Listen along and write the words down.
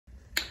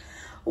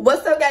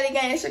What's up, Guiding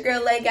Gang? It's your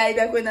girl, Lay Guy,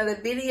 back with another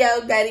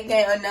video. Guiding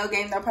Gang or no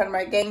game, not part of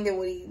my gang, then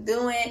what are you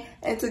doing?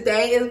 And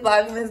today is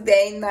Vlogmas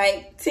Day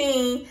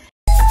 19.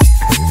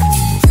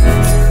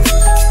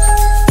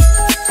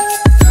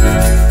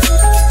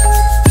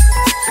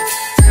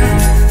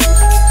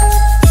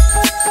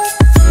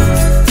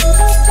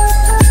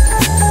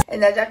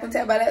 And as y'all can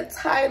tell by that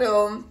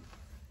title,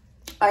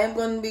 I am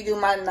going to be doing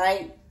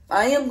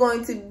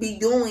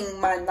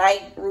my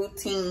night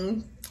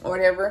routine or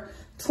whatever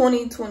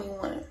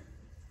 2021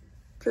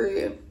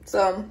 period.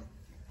 So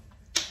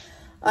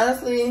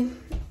honestly,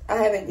 I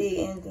haven't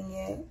did anything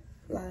yet,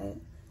 like,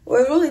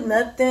 well, it's really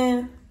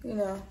nothing, you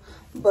know,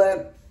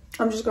 but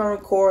I'm just gonna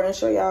record and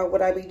show y'all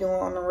what I be doing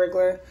on the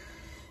regular.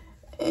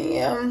 And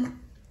yeah,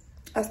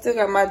 I still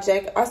got my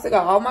jacket, I still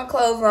got all my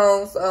clothes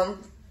on, so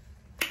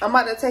I'm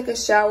about to take a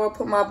shower,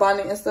 put my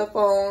bonnet and stuff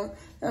on.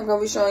 I'm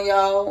gonna be showing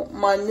y'all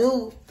my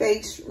new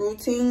face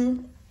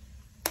routine.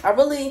 I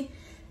really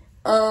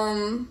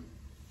don't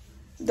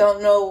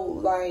know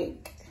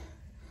like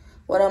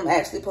what I'm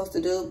actually supposed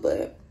to do,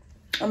 but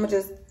I'm gonna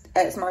just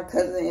ask my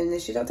cousin, and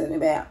if she don't tell me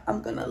about,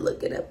 I'm gonna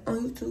look it up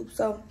on YouTube.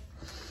 So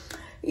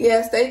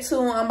yeah, stay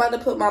tuned. I'm about to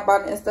put my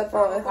bonnet and stuff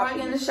on. Before I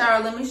get in the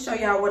shower, let me show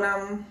y'all what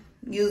I'm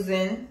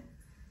using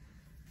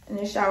in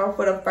the shower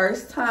for the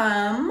first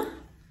time.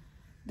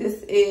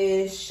 This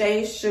is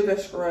Shea Sugar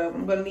Scrub.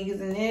 I'm gonna be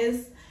using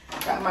this.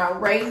 Got my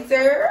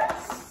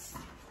razors.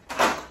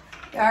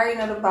 Y'all already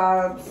know the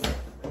vibes.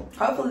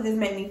 Hopefully this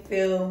made me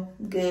feel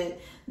good.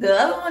 The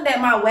other one that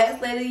my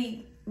wax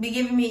lady be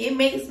giving me, it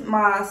makes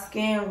my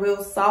skin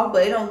real soft,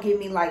 but it don't give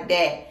me like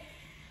that.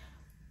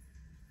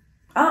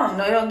 I don't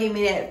know, it don't give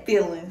me that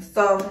feeling.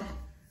 So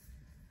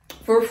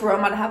for real, I'm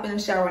about to hop in the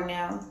shower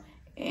now,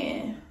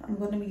 and I'm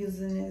gonna be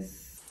using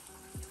this.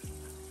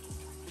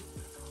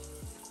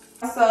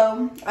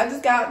 So I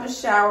just got out the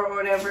shower or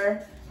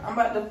whatever. I'm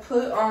about to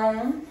put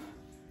on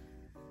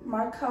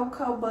my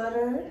cocoa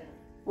butter.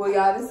 Well,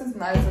 y'all, this is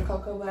nice of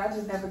cocoa butter. I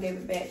just never gave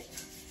it back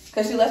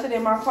because she left it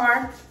in my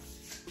car,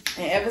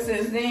 and ever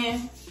since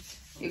then,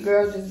 your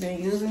girl just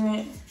been using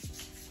it.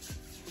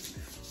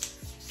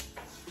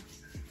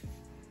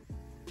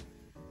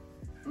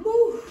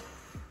 Woo.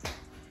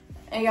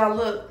 And y'all,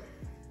 look,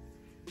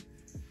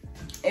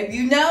 if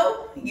you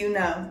know, you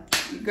know.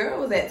 Your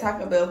girl was at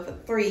Taco Bell for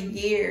 3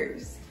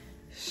 years.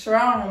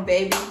 Strong,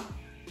 baby.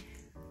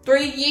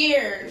 3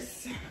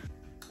 years.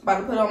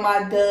 About to put on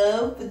my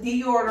Dove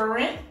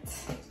deodorant.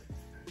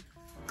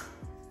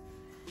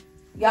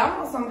 Y'all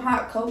want some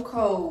hot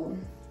cocoa.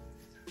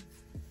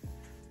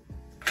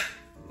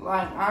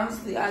 Like,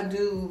 honestly, I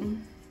do.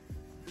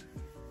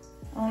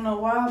 I don't know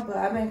why, but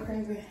I've been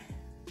craving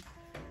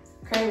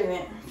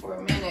it for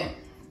a minute.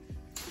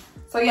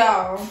 So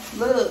y'all,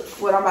 look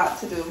what I'm about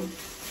to do.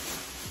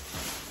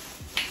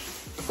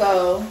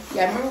 So,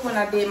 yeah, remember when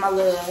I did my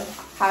little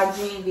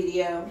hygiene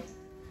video?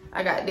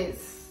 I got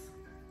this.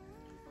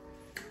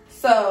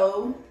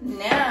 So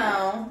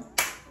now,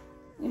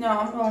 you know,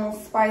 I'm gonna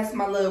spice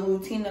my little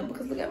routine up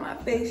because look at my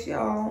face,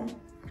 y'all.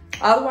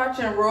 I was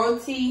watching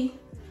Royalty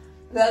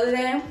the other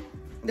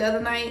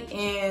night,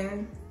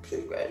 and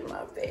she scratched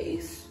my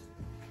face.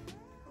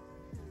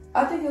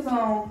 I think it's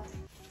on,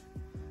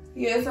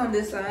 yeah, it's on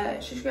this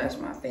side. She scratched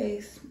my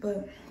face,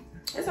 but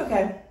it's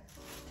okay.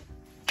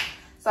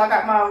 So I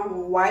got my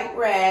white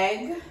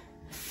rag.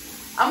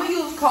 I'm gonna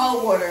use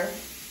cold water,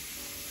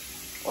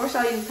 or should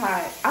I use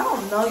hot? I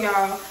don't know,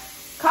 y'all.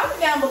 Comment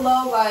down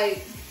below,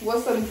 like,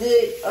 what's some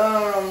good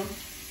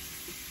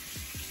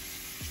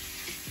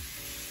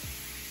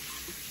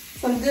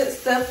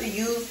stuff to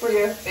use for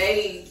your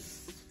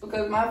face,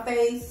 because my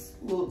face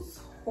looks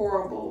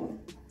horrible.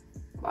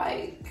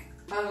 Like,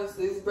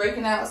 honestly, it's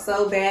breaking out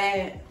so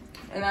bad,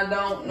 and I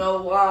don't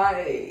know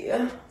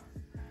why.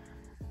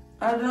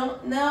 I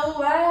don't know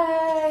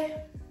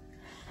why.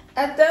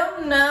 I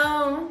don't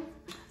know.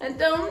 And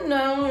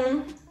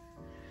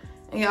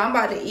yeah, I'm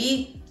about to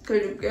eat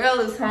because the girl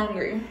is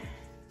hungry.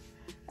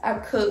 I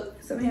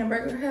cooked some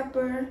hamburger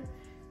helper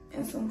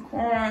and some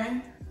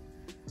corn.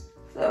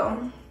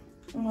 So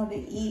I'm going to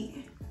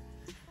eat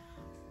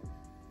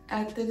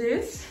after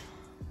this.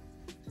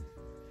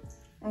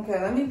 Okay,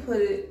 let me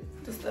put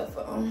the stuff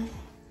on.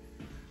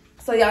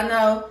 So y'all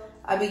know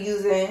I be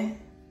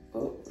using,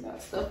 oh,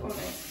 got stuff on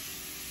it.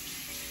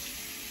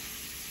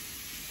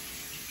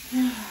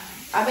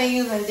 I've been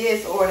using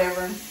this or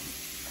whatever.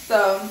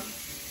 So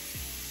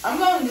I'm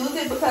gonna use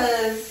it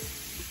because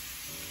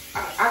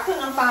I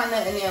couldn't find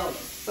nothing else.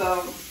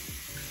 So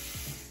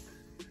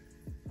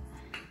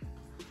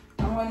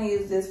I'm gonna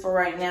use this for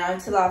right now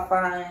until I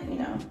find, you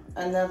know,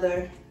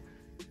 another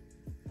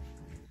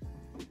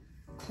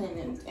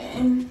cleaning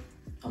thing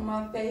on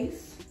my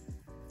face.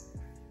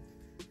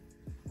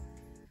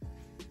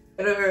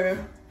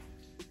 Better.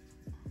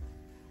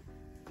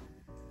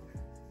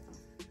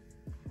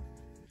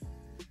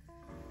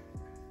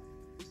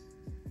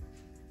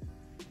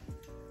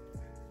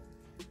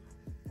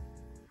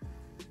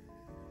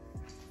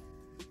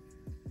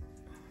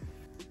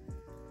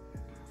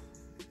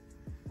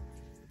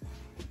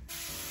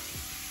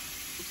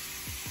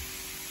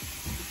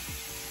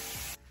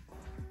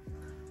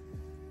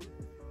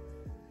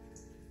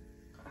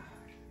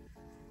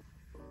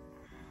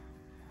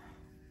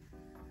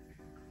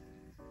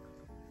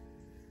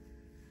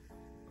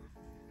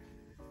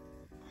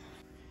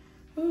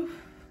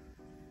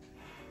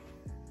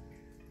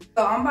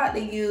 So I'm about to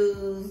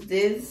use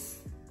this.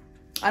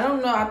 I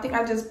don't know, I think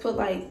I just put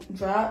like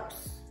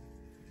drops.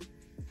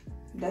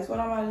 That's what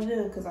I'm about to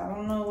do because I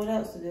don't know what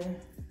else to do.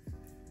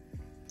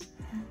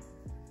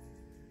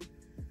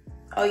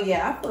 Oh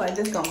yeah, I feel like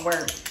this gonna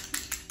work.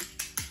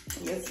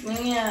 Yes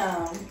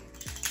ma'am.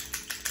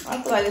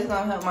 I feel like it's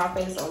gonna help my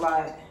face a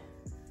lot.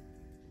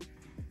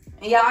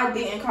 And y'all, I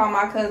didn't call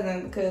my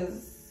cousin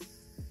because,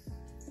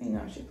 you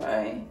know, she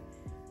probably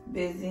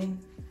busy.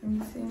 Let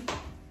me see.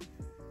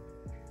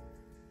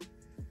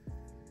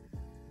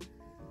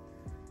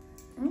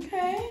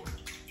 Okay.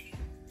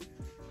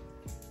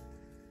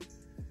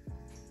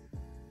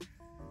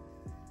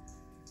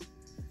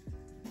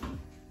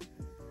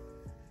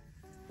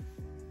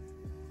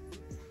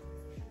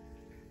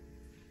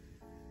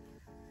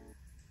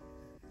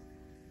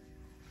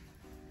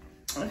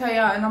 Okay,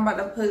 y'all, and I'm about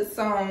to put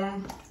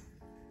some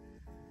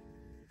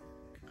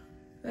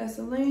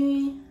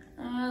Vaseline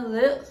on your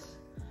lips,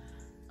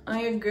 on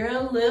your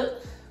girl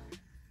lips.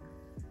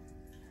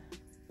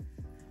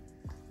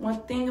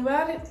 One thing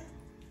about it,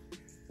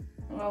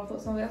 I'm gonna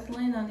put some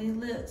Vaseline on these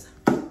lips.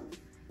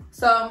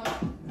 So,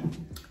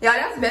 yeah,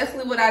 that's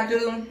basically what I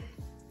do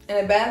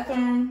in the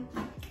bathroom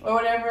or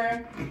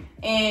whatever.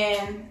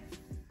 And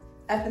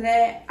after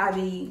that, I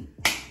be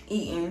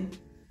eating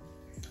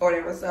or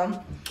whatever.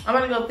 So, I'm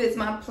gonna go fix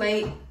my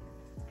plate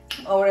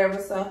or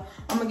whatever. So,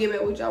 I'm gonna get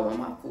back with y'all when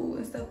my food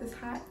and stuff is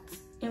hot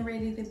and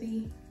ready to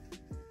be.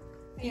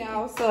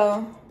 Y'all,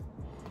 so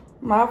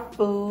my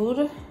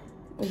food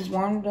is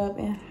warmed up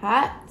and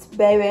hot,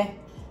 baby.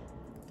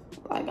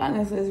 Like,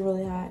 honestly, it's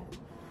really hot.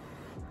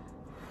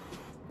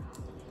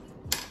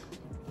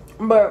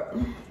 But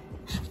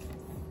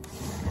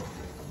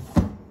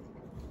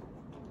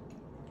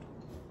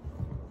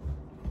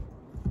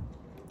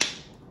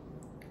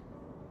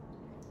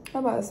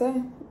I'm about to say,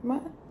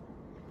 what?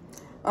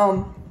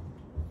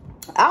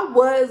 I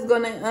was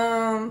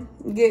gonna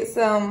get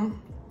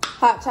some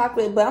hot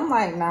chocolate, but I'm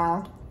like,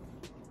 nah.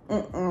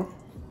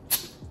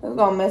 It's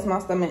gonna mess my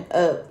stomach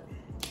up.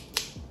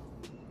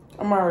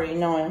 I'm already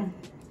knowing.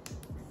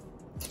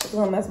 It's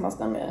gonna mess my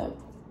stomach up.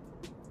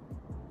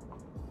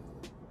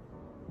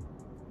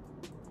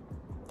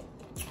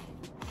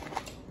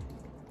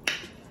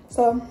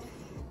 So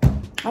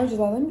I was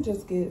just like, let me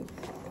just get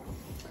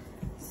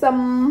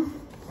some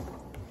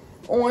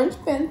orange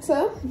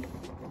Fanta,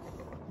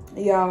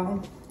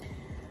 y'all.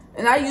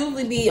 And I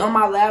usually be on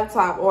my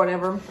laptop or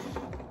whatever,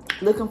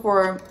 looking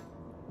for,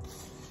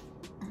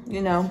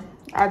 you know,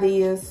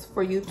 ideas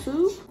for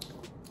YouTube.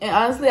 And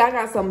honestly, I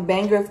got some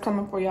bangers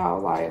coming for y'all,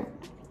 like,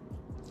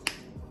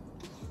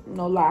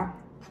 no lie.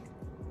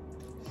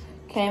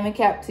 Came and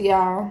cap to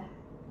y'all.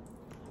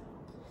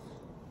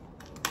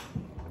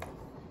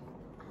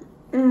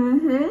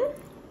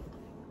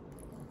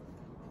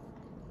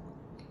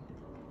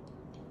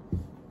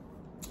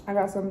 I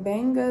got some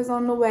bangers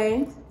on the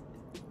way.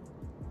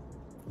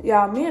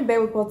 Y'all, me and Babe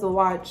were supposed to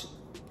watch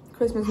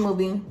Christmas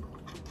movie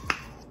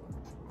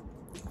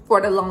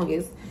for the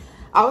longest.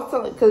 I was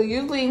telling, because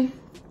usually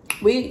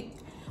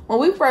when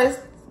we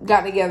first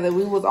got together,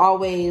 we was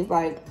always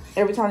like,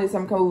 every time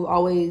December comes, we would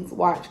always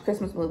watch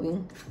Christmas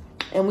movie.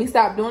 And we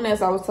stopped doing that,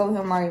 so I was telling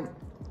him, like,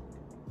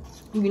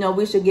 you know,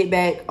 we should get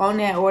back on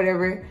that or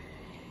whatever.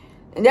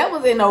 And that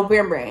was in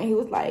November, and he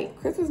was like,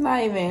 Christmas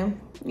not even,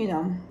 you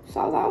know.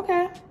 So I was like,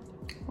 okay,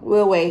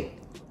 we'll wait.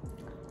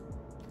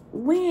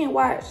 We ain't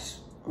watched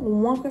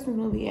one Christmas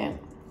movie yet.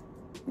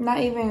 Not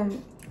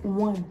even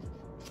one.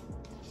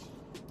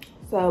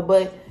 So,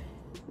 but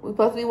we're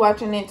supposed to be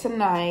watching it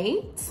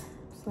tonight.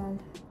 So,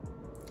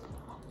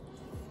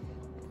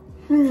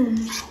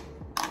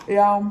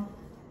 y'all,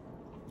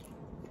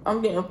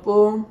 I'm getting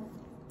full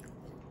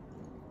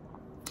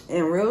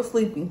and real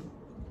sleepy.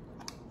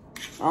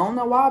 I don't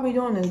know why I be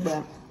doing this,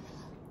 but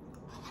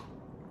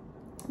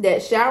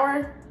that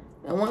shower,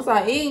 and once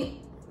I eat,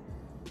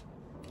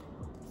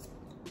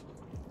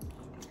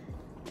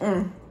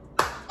 I'm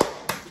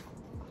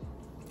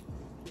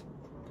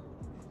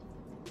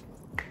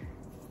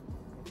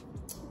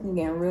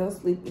getting real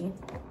sleepy.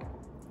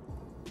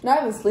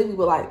 Not even sleepy,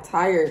 but like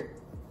tired.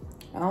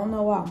 I don't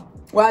know why.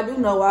 Well, I do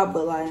know why,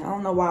 but like, I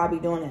don't know why I be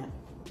doing that.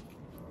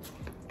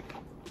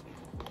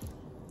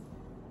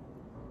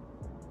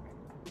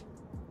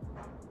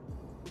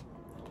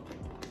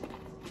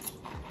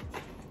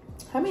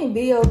 How many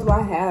videos do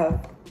I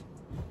have?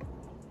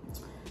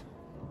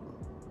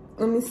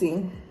 Let me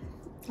see.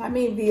 How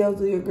many videos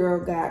do your girl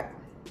got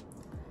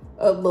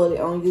uploaded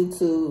on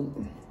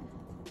YouTube?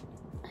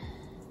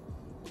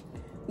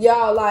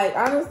 Y'all, like,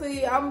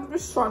 honestly, I'm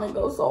just trying to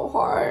go so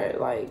hard.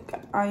 Like,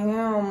 I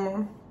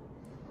am.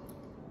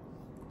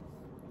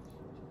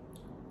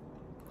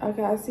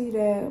 Okay, I see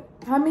that.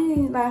 How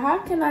many, like, how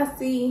can I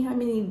see how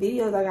many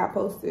videos I got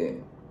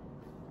posted?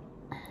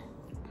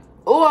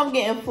 Oh, I'm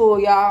getting full,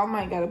 y'all. I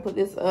might gotta put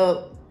this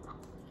up.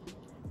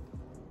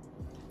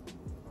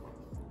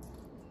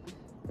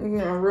 I'm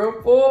getting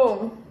real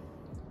full.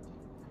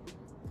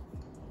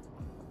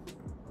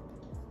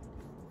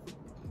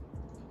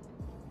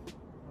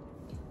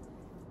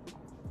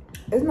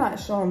 It's not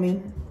showing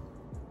me.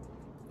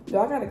 Do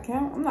I gotta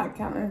count? I'm not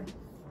counting.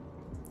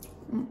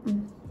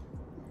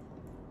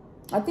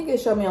 I think it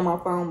showed me on my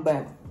phone,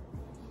 but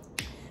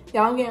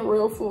y'all, I'm getting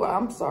real full.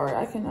 I'm sorry.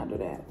 I cannot do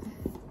that.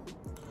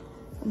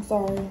 I'm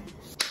sorry.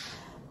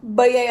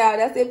 But yeah, y'all,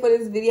 that's it for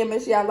this video.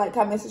 Make sure y'all like,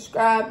 comment,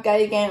 subscribe. Got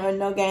your game or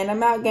no game?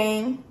 I'm out,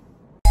 gang.